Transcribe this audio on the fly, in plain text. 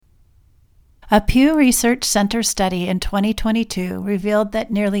A Pew Research Center study in 2022 revealed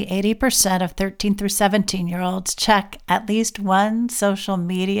that nearly 80% of 13 through 17-year-olds check at least one social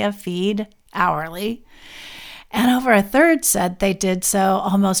media feed hourly, and over a third said they did so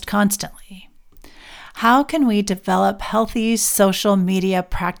almost constantly. How can we develop healthy social media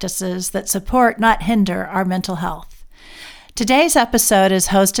practices that support, not hinder, our mental health? Today's episode is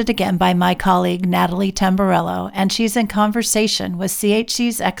hosted again by my colleague, Natalie Tamburello, and she's in conversation with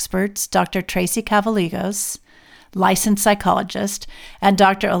CHC's experts, Dr. Tracy Cavaligos, licensed psychologist, and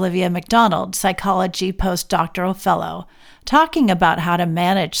Dr. Olivia McDonald, psychology postdoctoral fellow, talking about how to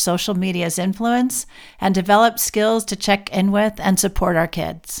manage social media's influence and develop skills to check in with and support our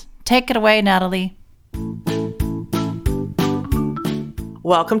kids. Take it away, Natalie.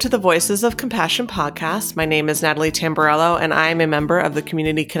 Welcome to the Voices of Compassion podcast. My name is Natalie Tamburello, and I'm a member of the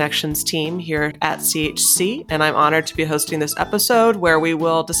Community Connections team here at CHC, and I'm honored to be hosting this episode where we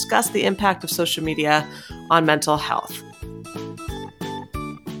will discuss the impact of social media on mental health.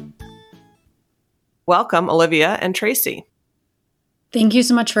 Welcome, Olivia and Tracy. Thank you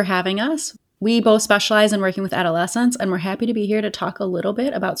so much for having us. We both specialize in working with adolescents, and we're happy to be here to talk a little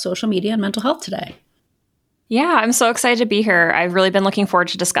bit about social media and mental health today. Yeah, I'm so excited to be here. I've really been looking forward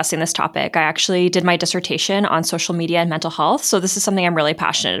to discussing this topic. I actually did my dissertation on social media and mental health, so this is something I'm really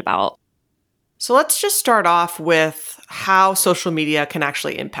passionate about. So let's just start off with how social media can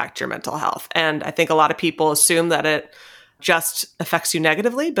actually impact your mental health. And I think a lot of people assume that it just affects you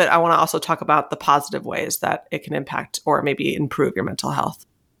negatively, but I want to also talk about the positive ways that it can impact or maybe improve your mental health.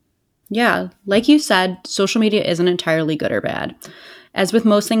 Yeah, like you said, social media isn't entirely good or bad. As with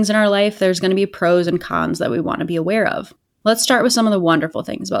most things in our life, there's going to be pros and cons that we want to be aware of. Let's start with some of the wonderful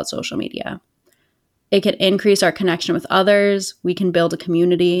things about social media. It can increase our connection with others. We can build a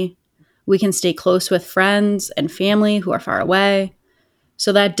community. We can stay close with friends and family who are far away.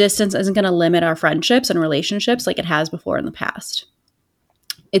 So that distance isn't going to limit our friendships and relationships like it has before in the past.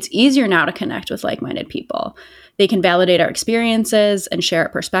 It's easier now to connect with like-minded people. They can validate our experiences and share our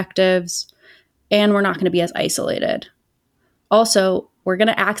perspectives, and we're not going to be as isolated. Also, we're going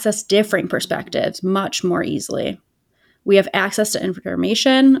to access differing perspectives much more easily. We have access to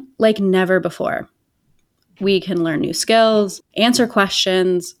information like never before. We can learn new skills, answer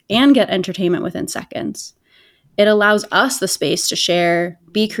questions, and get entertainment within seconds. It allows us the space to share,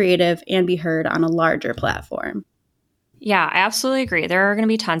 be creative, and be heard on a larger platform. Yeah, I absolutely agree. There are going to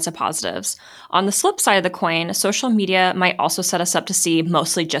be tons of positives. On the flip side of the coin, social media might also set us up to see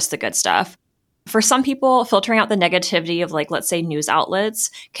mostly just the good stuff. For some people, filtering out the negativity of, let's say, news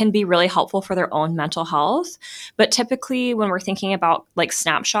outlets can be really helpful for their own mental health. But typically, when we're thinking about,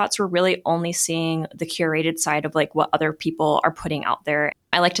 snapshots, we're really only seeing the curated side of, what other people are putting out there.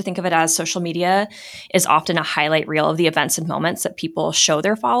 I like to think of it as social media is often a highlight reel of the events and moments that people show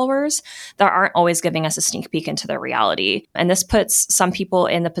their followers that aren't always giving us a sneak peek into their reality. And this puts some people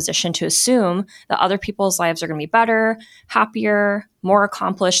in the position to assume that other people's lives are going to be better, happier, more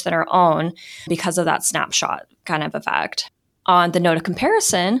accomplished than our own because of that snapshot kind of effect. On the note of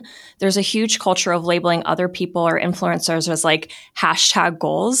comparison, there's a huge culture of labeling other people or influencers as hashtag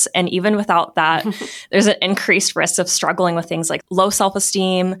goals. And even without that, there's an increased risk of struggling with things like low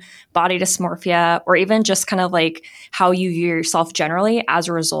self-esteem, body dysmorphia, or even just kind of how you view yourself generally as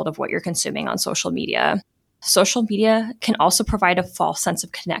a result of what you're consuming on social media. Social media can also provide a false sense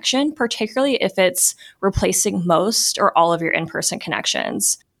of connection, particularly if it's replacing most or all of your in-person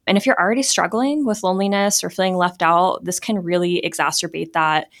connections. And if you're already struggling with loneliness or feeling left out, this can really exacerbate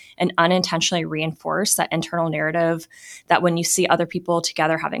that and unintentionally reinforce that internal narrative that when you see other people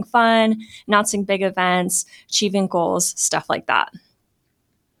together having fun, announcing big events, achieving goals, stuff like that.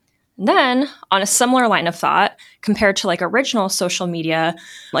 And then, on a similar line of thought, compared to original social media,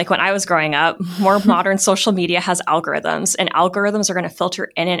 when I was growing up, more modern social media has algorithms, and algorithms are going to filter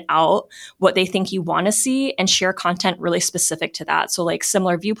in and out what they think you want to see and share content really specific to that. So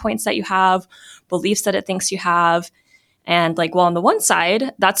similar viewpoints that you have, beliefs that it thinks you have. And on the one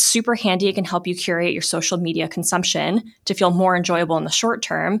side, that's super handy. It can help you curate your social media consumption to feel more enjoyable in the short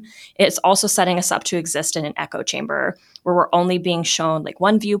term. It's also setting us up to exist in an echo chamber where we're only being shown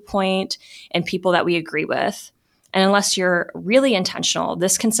one viewpoint and people that we agree with. And unless you're really intentional,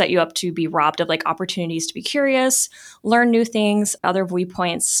 this can set you up to be robbed of opportunities to be curious, learn new things, other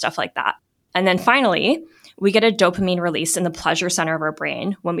viewpoints, stuff like that. And then finally, we get a dopamine release in the pleasure center of our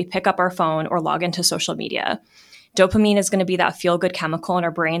brain when we pick up our phone or log into social media. Dopamine is going to be that feel-good chemical in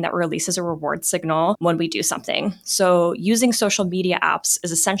our brain that releases a reward signal when we do something. So using social media apps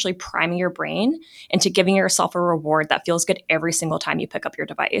is essentially priming your brain into giving yourself a reward that feels good every single time you pick up your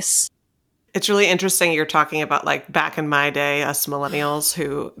device. It's really interesting you're talking about like back in my day, us millennials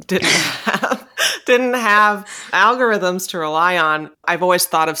who didn't have algorithms to rely on. I've always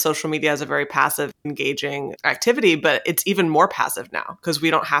thought of social media as a very passive, engaging activity, but it's even more passive now because we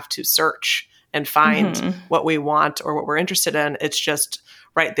don't have to search and find what we want or what we're interested in. It's just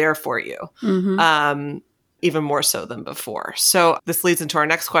right there for you, even more so than before. So this leads into our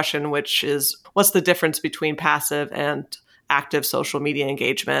next question, which is, what's the difference between passive and active social media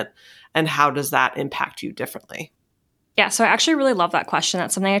engagement? And how does that impact you differently? Yeah, so I actually really love that question.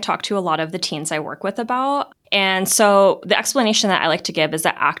 That's something I talk to a lot of the teens I work with about. And so the explanation that I like to give is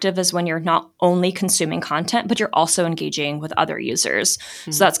that active is when you're not only consuming content, but you're also engaging with other users.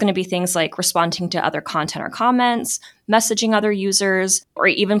 So that's going to be things like responding to other content or comments, messaging other users, or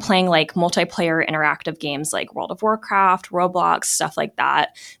even playing like multiplayer interactive games like World of Warcraft, Roblox, stuff like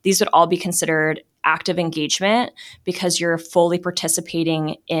that. These would all be considered active engagement because you're fully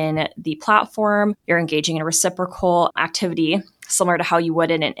participating in the platform. You're engaging in a reciprocal activity, similar to how you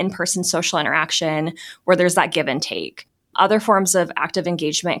would in an in-person social interaction where there's that give and take. Other forms of active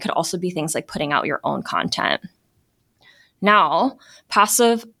engagement could also be things like putting out your own content. Now,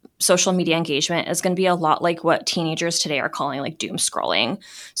 passive social media engagement is going to be a lot like what teenagers today are calling like doom scrolling.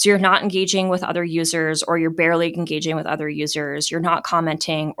 So you're not engaging with other users, or you're barely engaging with other users. You're not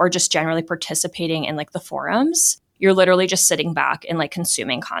commenting or just generally participating in like the forums. You're literally just sitting back and like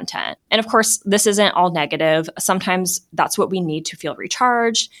consuming content. And of course, this isn't all negative. Sometimes that's what we need to feel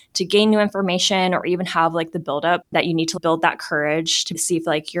recharged, to gain new information, or even have like the buildup that you need to build that courage to see if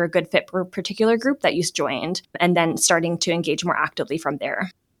like you're a good fit for a particular group that you joined, and then starting to engage more actively from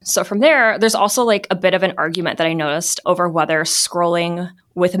there. So from there, there's also like a bit of an argument that I noticed over whether scrolling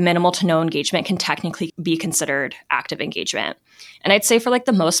with minimal to no engagement can technically be considered active engagement. And I'd say for like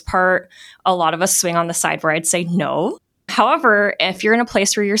the most part, a lot of us swing on the side where I'd say no. However, if you're in a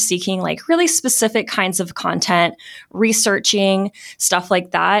place where you're seeking like really specific kinds of content, researching, stuff like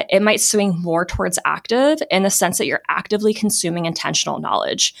that, it might swing more towards active in the sense that you're actively consuming intentional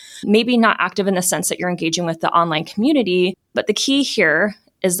knowledge. Maybe not active in the sense that you're engaging with the online community, but the key here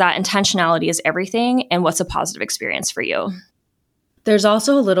is that intentionality is everything and what's a positive experience for you. There's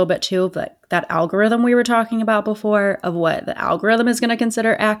also a little bit too of like that algorithm we were talking about before of what the algorithm is going to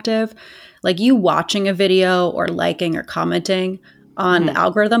consider active. Like you watching a video or liking or commenting on the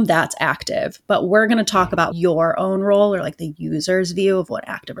algorithm, that's active. But we're going to talk about your own role or like the user's view of what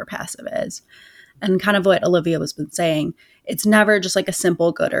active or passive is. And kind of what Olivia was been saying, it's never just like a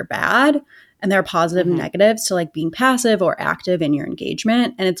simple good or bad. And there are positive and negatives to like being passive or active in your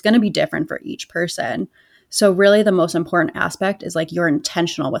engagement. And it's going to be different for each person. So really the most important aspect is like you're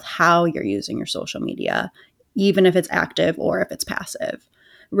intentional with how you're using your social media, even if it's active or if it's passive.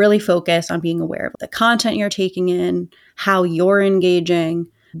 Really focus on being aware of the content you're taking in, how you're engaging,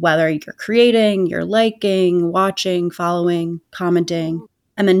 whether you're creating, you're liking, watching, following, commenting,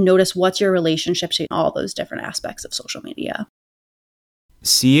 and then notice what's your relationship to all those different aspects of social media.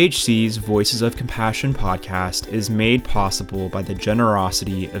 CHC's Voices of Compassion podcast is made possible by the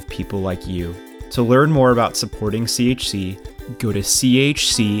generosity of people like you. To learn more about supporting CHC, go to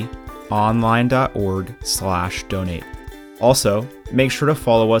chconline.org/donate. Also, make sure to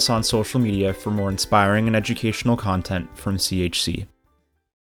follow us on social media for more inspiring and educational content from CHC.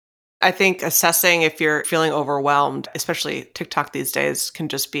 I think assessing if you're feeling overwhelmed, especially TikTok these days, can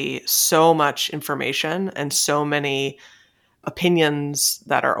just be so much information and so many opinions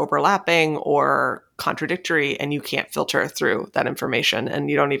that are overlapping or contradictory, and you can't filter through that information and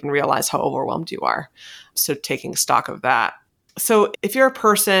you don't even realize how overwhelmed you are. So taking stock of that. So if you're a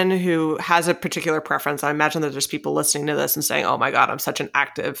person who has a particular preference, I imagine that there's people listening to this and saying, oh my God, I'm such an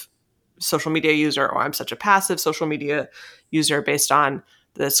active social media user, or I'm such a passive social media user based on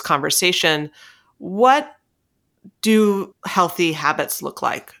this conversation. What do healthy habits look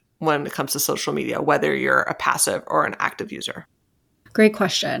like when it comes to social media, whether you're a passive or an active user? Great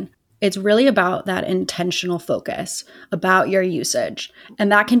question. It's really about that intentional focus about your usage.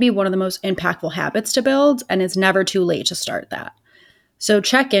 And that can be one of the most impactful habits to build, and it's never too late to start that. So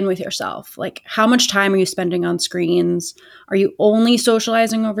check in with yourself. Like, how much time are you spending on screens? Are you only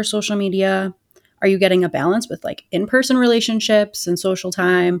socializing over social media? Are you getting a balance with like in-person relationships and social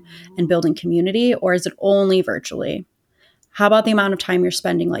time and building community, or is it only virtually? How about the amount of time you're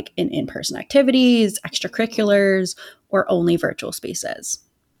spending like in in-person activities, extracurriculars, or only virtual spaces?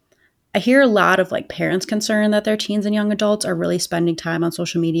 I hear a lot of like parents concerned that their teens and young adults are really spending time on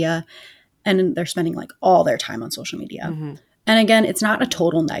social media, and they're spending like all their time on social media. And again, it's not a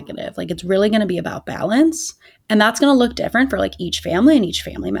total negative. Like, it's really going to be about balance, and that's going to look different for like each family and each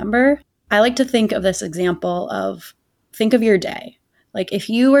family member. I like to think of this example of, think of your day. Like if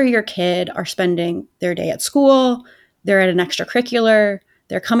you or your kid are spending their day at school, they're at an extracurricular,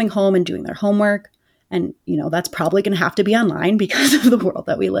 they're coming home and doing their homework, and that's probably going to have to be online because of the world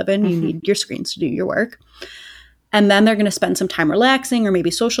that we live in. You need your screens to do your work. And then they're going to spend some time relaxing or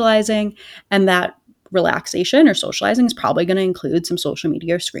maybe socializing. And that relaxation or socializing is probably going to include some social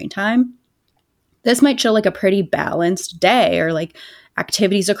media or screen time. This might show like a pretty balanced day or like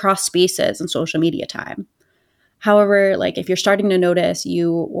activities across spaces and social media time. However, like if you're starting to notice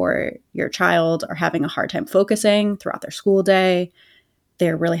you or your child are having a hard time focusing throughout their school day,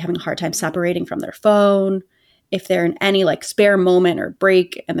 they're really having a hard time separating from their phone, if they're in any like spare moment or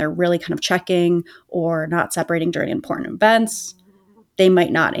break and they're really kind of checking or not separating during important events, they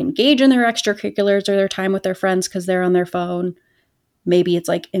might not engage in their extracurriculars or their time with their friends because they're on their phone. Maybe it's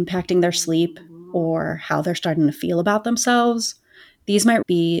like impacting their sleep or how they're starting to feel about themselves. These might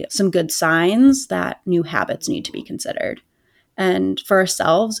be some good signs that new habits need to be considered. And for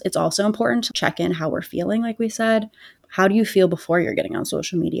ourselves, it's also important to check in how we're feeling, like we said. How do you feel before you're getting on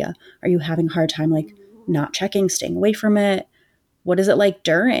social media? Are you having a hard time like not checking, staying away from it? What is it like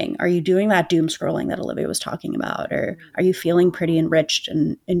during? Are you doing that doom scrolling that Olivia was talking about? Or are you feeling pretty enriched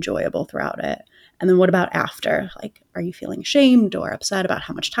and enjoyable throughout it? And then what about after? Like, are you feeling ashamed or upset about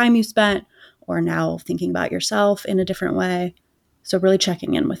how much time you spent or now thinking about yourself in a different way? So really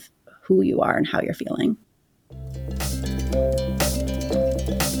checking in with who you are and how you're feeling.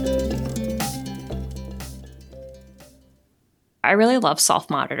 I really love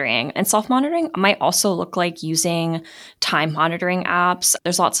self-monitoring, and self-monitoring might also look like using time monitoring apps.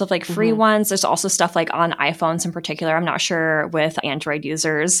 There's lots of like free ones. There's also stuff like on iPhones in particular. I'm not sure with Android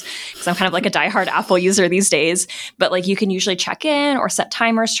users because I'm kind of like a diehard Apple user these days, but like you can usually check in or set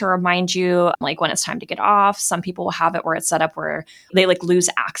timers to remind you like when it's time to get off. Some people will have it where it's set up where they like lose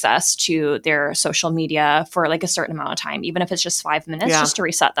access to their social media for like a certain amount of time, even if it's just 5 minutes, just to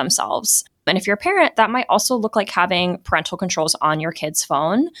reset themselves. And if you're a parent, that might also look like having parental controls on your kid's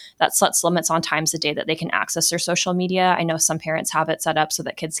phone that sets limits on times a day that they can access their social media. I know some parents have it set up so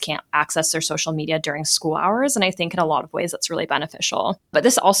that kids can't access their social media during school hours. And I think in a lot of ways that's really beneficial. But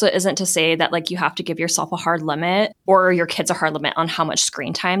this also isn't to say that like you have to give yourself a hard limit or your kids a hard limit on how much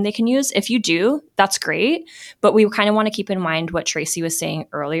screen time they can use. If you do, that's great. But we kind of want to keep in mind what Tracy was saying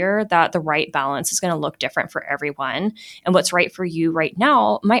earlier, that the right balance is going to look different for everyone. And what's right for you right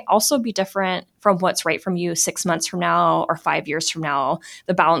now might also be different from what's right from you 6 months from now or 5 years from now.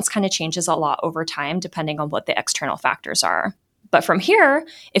 The balance kind of changes a lot over time depending on what the external factors are. But from here,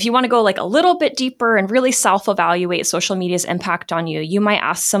 if you want to go like a little bit deeper and really self-evaluate social media's impact on you, you might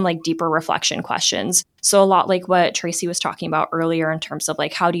ask some like deeper reflection questions. So a lot like what Tracy was talking about earlier in terms of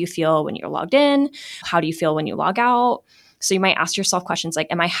like, how do you feel when you're logged in? How do you feel when you log out? So you might ask yourself questions like,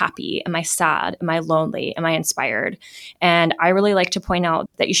 am I happy? Am I sad? Am I lonely? Am I inspired? And I really like to point out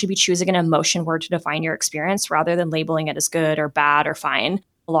that you should be choosing an emotion word to define your experience rather than labeling it as good or bad or fine.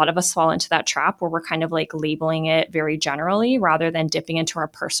 A lot of us fall into that trap where we're kind of like labeling it very generally rather than dipping into our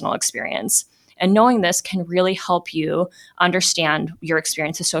personal experience. And knowing this can really help you understand your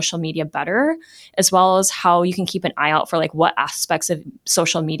experience of social media better, as well as how you can keep an eye out for like what aspects of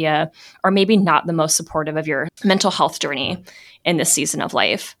social media are maybe not the most supportive of your mental health journey in this season of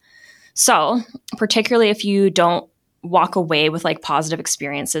life. So particularly if you don't walk away with like positive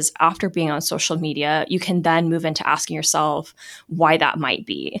experiences after being on social media, you can then move into asking yourself why that might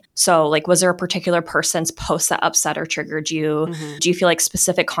be. So like, was there a particular person's post that upset or triggered you? Do you feel like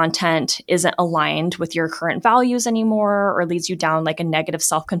specific content isn't aligned with your current values anymore or leads you down like a negative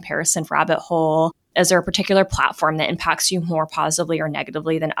self-comparison rabbit hole? Is there a particular platform that impacts you more positively or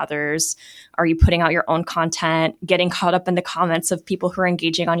negatively than others? Are you putting out your own content, getting caught up in the comments of people who are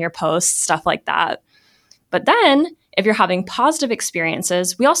engaging on your posts, stuff like that? But then if you're having positive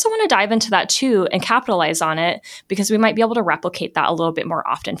experiences, we also want to dive into that too and capitalize on it because we might be able to replicate that a little bit more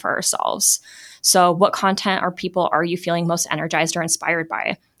often for ourselves. So what content or people are you feeling most energized or inspired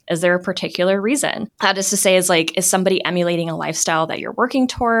by? Is there a particular reason? That is to say, is somebody emulating a lifestyle that you're working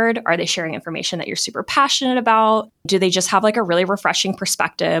toward? Are they sharing information that you're super passionate about? Do they just have like a really refreshing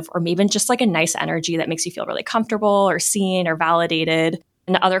perspective or maybe just like a nice energy that makes you feel really comfortable or seen or validated?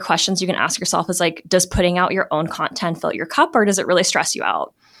 And other questions you can ask yourself is like, does putting out your own content fill your cup or does it really stress you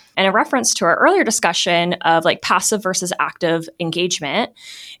out? And in reference to our earlier discussion of like passive versus active engagement,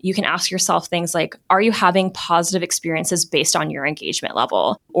 you can ask yourself things like, are you having positive experiences based on your engagement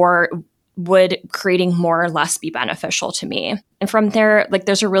level? Or would creating more or less be beneficial to me? And from there, like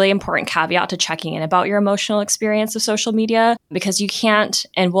there's a really important caveat to checking in about your emotional experience of social media because you can't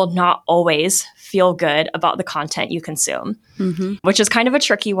and will not always feel good about the content you consume, which is kind of a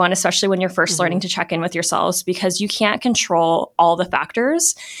tricky one, especially when you're first learning to check in with yourselves, because you can't control all the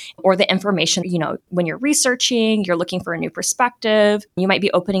factors or the information. When you're researching, you're looking for a new perspective. You might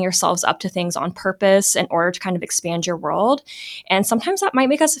be opening yourselves up to things on purpose in order to kind of expand your world. And sometimes that might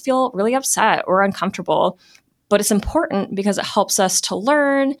make us feel really upset or uncomfortable. But it's important because it helps us to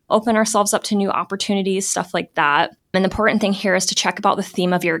learn, open ourselves up to new opportunities, stuff like that. And the important thing here is to check about the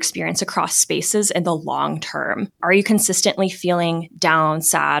theme of your experience across spaces in the long term. Are you consistently feeling down,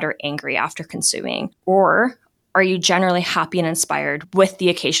 sad, or angry after consuming? Or are you generally happy and inspired with the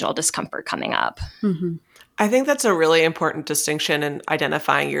occasional discomfort coming up? I think that's a really important distinction in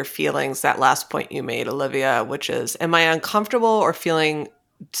identifying your feelings, that last point you made, Olivia, which is, am I uncomfortable or feeling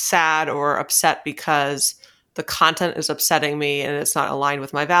sad or upset because the content is upsetting me and it's not aligned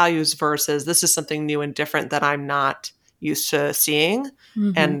with my values, versus this is something new and different that I'm not used to seeing.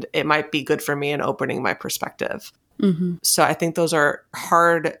 And it might be good for me in opening my perspective. So I think those are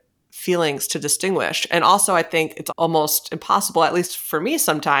hard feelings to distinguish. And also I think it's almost impossible, at least for me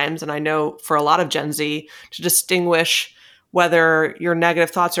sometimes, and I know for a lot of Gen Z, to distinguish whether your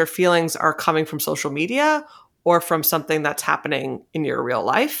negative thoughts or feelings are coming from social media or from something that's happening in your real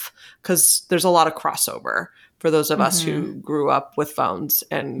life, because there's a lot of crossover for those of us who grew up with phones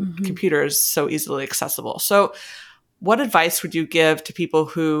and computers so easily accessible. So what advice would you give to people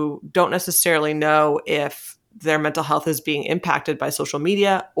who don't necessarily know if their mental health is being impacted by social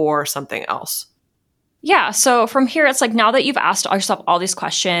media or something else? Yeah. So from here, it's like, now that you've asked yourself all these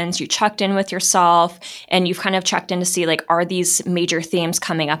questions, you checked in with yourself, and you've kind of checked in to see, like, are these major themes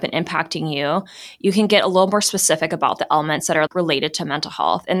coming up and impacting you? You can get a little more specific about the elements that are related to mental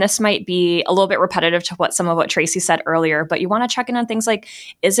health. And this might be a little bit repetitive to some of what Tracy said earlier, but you want to check in on things like,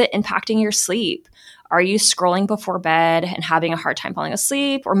 is it impacting your sleep? Are you scrolling before bed and having a hard time falling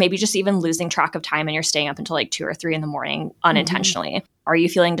asleep? Or maybe just even losing track of time and you're staying up until like 2 or 3 in the morning unintentionally? Are you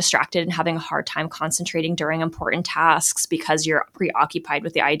feeling distracted and having a hard time concentrating during important tasks because you're preoccupied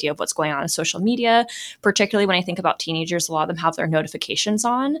with the idea of what's going on in social media? Particularly when I think about teenagers, a lot of them have their notifications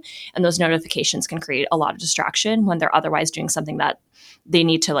on, and those notifications can create a lot of distraction when they're otherwise doing something that they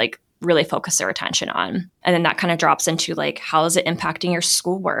need to really focus their attention on. And then that kind of drops into how is it impacting your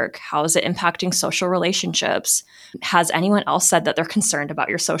schoolwork? How is it impacting social relationships? Has anyone else said that they're concerned about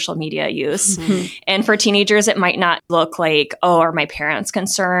your social media use? And for teenagers, it might not look like, oh, are my parents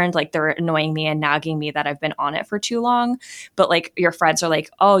concerned? Like, they're annoying me and nagging me that I've been on it for too long. But your friends are like,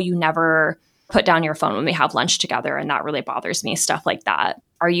 oh, you never put down your phone when we have lunch together, and that really bothers me, stuff like that.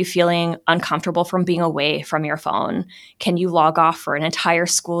 Are you feeling uncomfortable from being away from your phone? Can you log off for an entire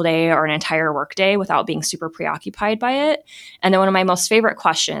school day or an entire work day without being super preoccupied by it? And then one of my most favorite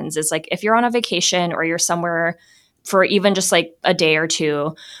questions is, if you're on a vacation or you're somewhere for even just a day or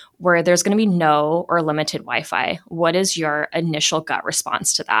two where there's going to be no or limited Wi-Fi, what is your initial gut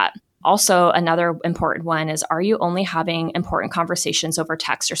response to that? Also, another important one is, are you only having important conversations over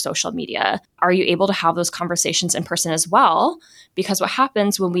text or social media? Are you able to have those conversations in person as well? Because what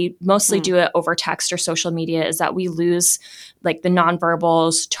happens when we mostly do it over text or social media is that we lose the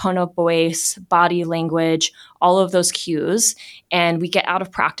nonverbals, tone of voice, body language, all of those cues. And we get out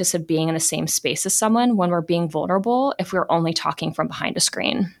of practice of being in the same space as someone when we're being vulnerable if we're only talking from behind a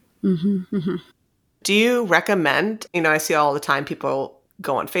screen. Do you recommend, I see all the time people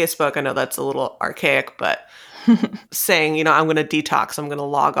go on Facebook. I know that's a little archaic, but saying, I'm going to detox, I'm going to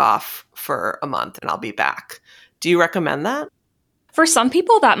log off for a month and I'll be back. Do you recommend that? For some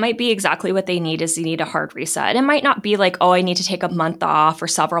people, that might be exactly what they need, is they need a hard reset. It might not be oh, I need to take a month off or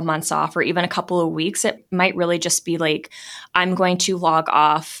several months off or even a couple of weeks. It might really just be I'm going to log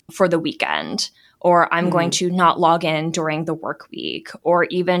off for the weekend, or I'm going to not log in during the work week, or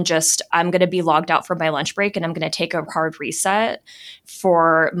even just I'm going to be logged out for my lunch break and I'm going to take a hard reset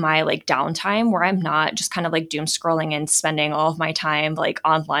for my downtime where I'm not just kind of doom scrolling and spending all of my time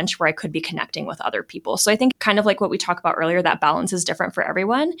on lunch, where I could be connecting with other people. So I think kind of what we talked about earlier, that balance is different for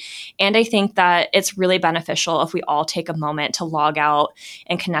everyone. And I think that it's really beneficial if we all take a moment to log out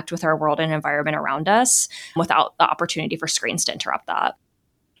and connect with our world and environment around us without the opportunity for screens to interrupt that.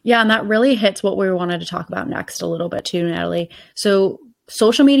 Yeah, and that really hits what we wanted to talk about next a little bit too, Natalie. So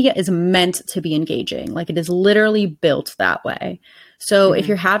social media is meant to be engaging. It is literally built that way. So if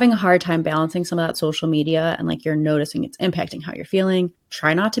you're having a hard time balancing some of that social media and you're noticing it's impacting how you're feeling,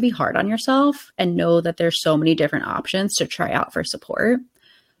 try not to be hard on yourself and know that there's so many different options to try out for support.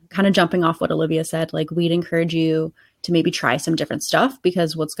 Kind of jumping off what Olivia said, we'd encourage you to maybe try some different stuff,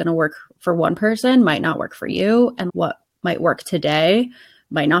 because what's going to work for one person might not work for you, and what might work today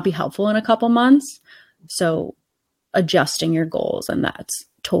might not be helpful in a couple months. So adjusting your goals, and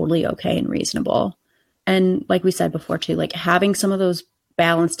totally okay and reasonable. And like we said before too, like having some of those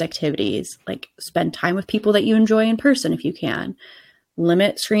balanced activities, like spend time with people that you enjoy in person if you can.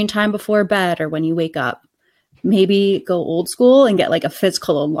 Limit screen time before bed or when you wake up. Maybe go old school and get like a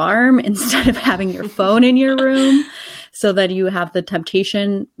physical alarm instead of having your phone in your room so that you have the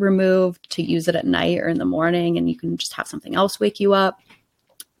temptation removed to use it at night or in the morning and you can just have something else wake you up.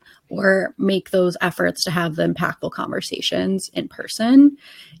 Or make those efforts to have the impactful conversations in person.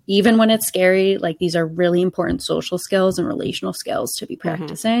 Even when it's scary, like these are really important social skills and relational skills to be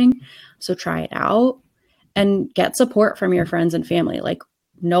practicing. So try it out and get support from your friends and family. Like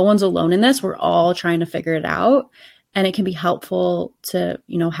no one's alone in this. We're all trying to figure it out. And it can be helpful to,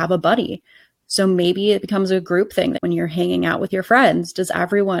 have a buddy. So maybe it becomes a group thing that when you're hanging out with your friends, does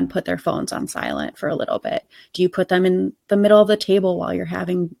everyone put their phones on silent for a little bit? Do you put them in the middle of the table while you're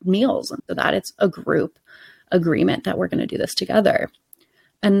having meals? And so that it's a group agreement that we're going to do this together.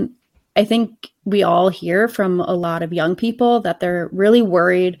 And I think we all hear from a lot of young people that they're really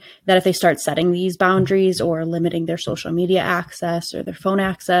worried that if they start setting these boundaries or limiting their social media access or their phone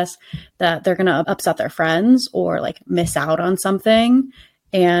access, that they're going to upset their friends or like miss out on something.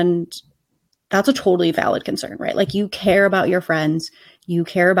 And that's a totally valid concern, right? Like you care about your friends, you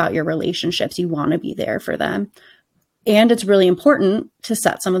care about your relationships, you want to be there for them. And it's really important to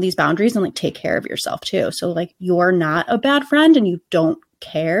set some of these boundaries and like take care of yourself too. So like you're not a bad friend and you don't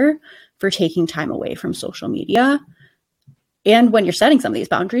care for taking time away from social media. And when you're setting some of these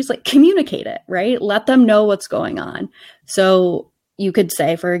boundaries, like communicate it, right? Let them know what's going on. So you could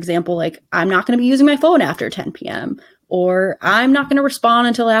say, for example, like, I'm not going to be using my phone after 10 p.m. or I'm not going to respond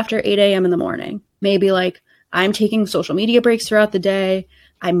until after 8 a.m. in the morning. Maybe like I'm taking social media breaks throughout the day.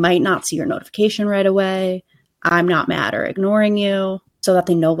 I might not see your notification right away. I'm not mad or ignoring you, so that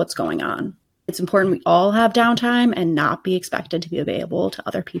they know what's going on. It's important we all have downtime and not be expected to be available to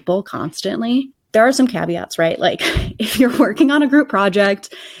other people constantly. There are some caveats, right? Like if you're working on a group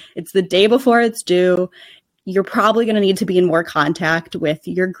project, it's the day before it's due, you're probably going to need to be in more contact with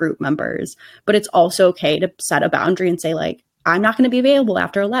your group members. But it's also okay to set a boundary and say like, I'm not going to be available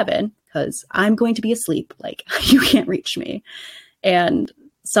after 11 because I'm going to be asleep. Like you can't reach me. And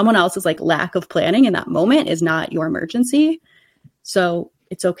someone else's like lack of planning in that moment is not your emergency. So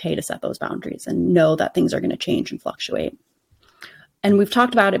it's okay to set those boundaries and know that things are going to change and fluctuate. And we've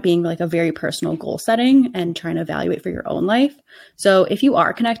talked about it being like a very personal goal setting and trying to evaluate for your own life. So if you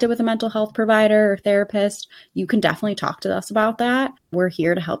are connected with a mental health provider or therapist, you can definitely talk to us about that. We're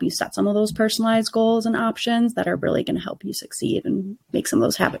here to help you set some of those personalized goals and options that are really going to help you succeed and make some of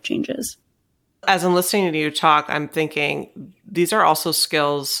those habit changes. As I'm listening to you talk, I'm thinking these are also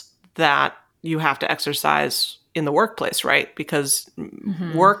skills that you have to exercise in the workplace, right? Because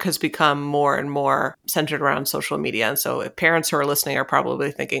work has become more and more centered around social media. And so if parents who are listening are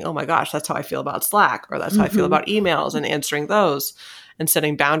probably thinking, oh my gosh, that's how I feel about Slack, or that's how I feel about emails and answering those. And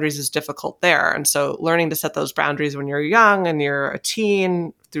setting boundaries is difficult there. And so learning to set those boundaries when you're young and you're a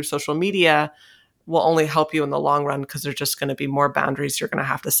teen through social media will only help you in the long run, because there's just going to be more boundaries you're going to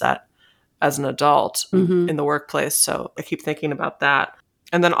have to set as an adult in the workplace. So I keep thinking about that.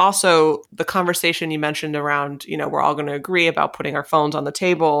 And then also the conversation you mentioned around, we're all going to agree about putting our phones on the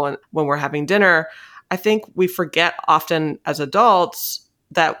table and when we're having dinner. I think we forget often as adults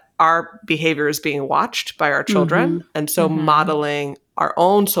that our behavior is being watched by our children. And so modeling our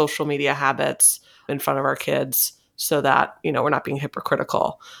own social media habits in front of our kids so that, we're not being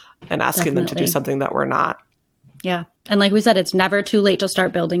hypocritical and asking them to do something that we're not. Yeah. And like we said, it's never too late to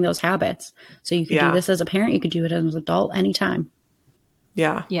start building those habits. So you can do this as a parent. You could do it as an adult anytime.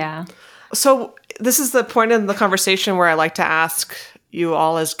 Yeah. Yeah. So this is the point in the conversation where I like to ask you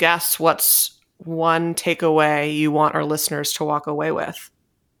all as guests, what's one takeaway you want our listeners to walk away with?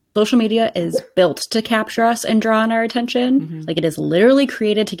 Social media is built to capture us and draw on our attention. Like it is literally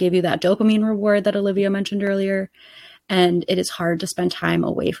created to give you that dopamine reward that Olivia mentioned earlier. And it is hard to spend time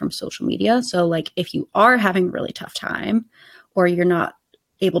away from social media. So like if you are having a really tough time or you're not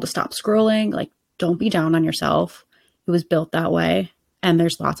able to stop scrolling, like don't be down on yourself. It was built that way. And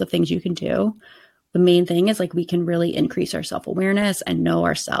there's lots of things you can do. The main thing is like we can really increase our self-awareness and know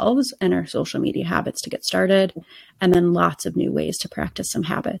ourselves and our social media habits to get started. And then lots of new ways to practice some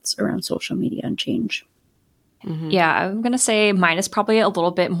habits around social media and change. Yeah, I'm going to say mine is probably a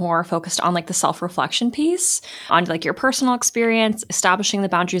little bit more focused on like the self-reflection piece, on like your personal experience, establishing the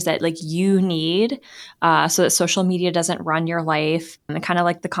boundaries that like you need so that social media doesn't run your life. And kind of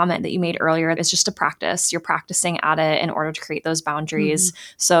like the comment that you made earlier, it's just a practice. You're practicing at it in order to create those boundaries.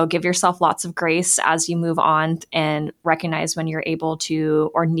 So give yourself lots of grace as you move on and recognize when you're able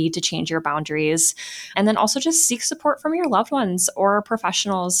to or need to change your boundaries. And then also just seek support from your loved ones or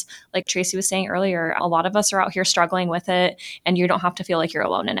professionals. Like Tracy was saying earlier, a lot of us are out here struggling with it, and you don't have to feel like you're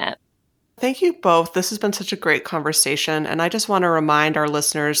alone in it. Thank you both. This has been such a great conversation. And I just want to remind our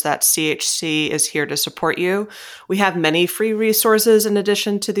listeners that CHC is here to support you. We have many free resources in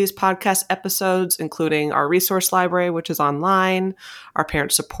addition to these podcast episodes, including our resource library, which is online, our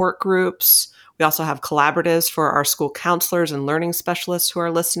parent support groups. We also have collaboratives for our school counselors and learning specialists who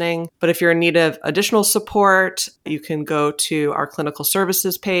are listening. But if you're in need of additional support, you can go to our clinical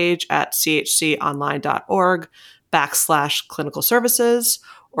services page at chconline.org/clinical services,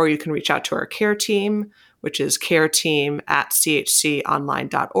 or you can reach out to our care team, which is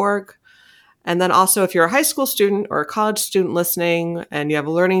careteam@chconline.org. And then also, if you're a high school student or a college student listening and you have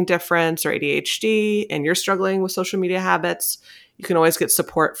a learning difference or ADHD and you're struggling with social media habits, you can always get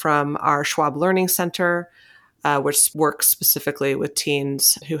support from our Schwab Learning Center, which works specifically with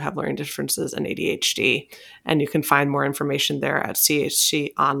teens who have learning differences and ADHD. And you can find more information there at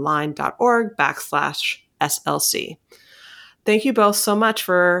chconline.org/SLC. Thank you both so much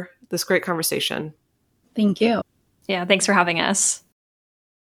for this great conversation. Thank you. Yeah, thanks for having us.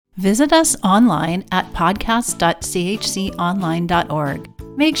 Visit us online at podcast.chconline.org.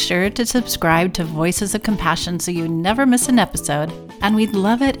 Make sure to subscribe to Voices of Compassion so you never miss an episode, and we'd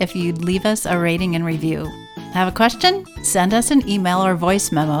love it if you'd leave us a rating and review. Have a question? Send us an email or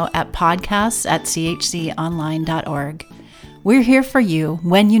voice memo at podcasts@chconline.org. We're here for you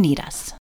when you need us.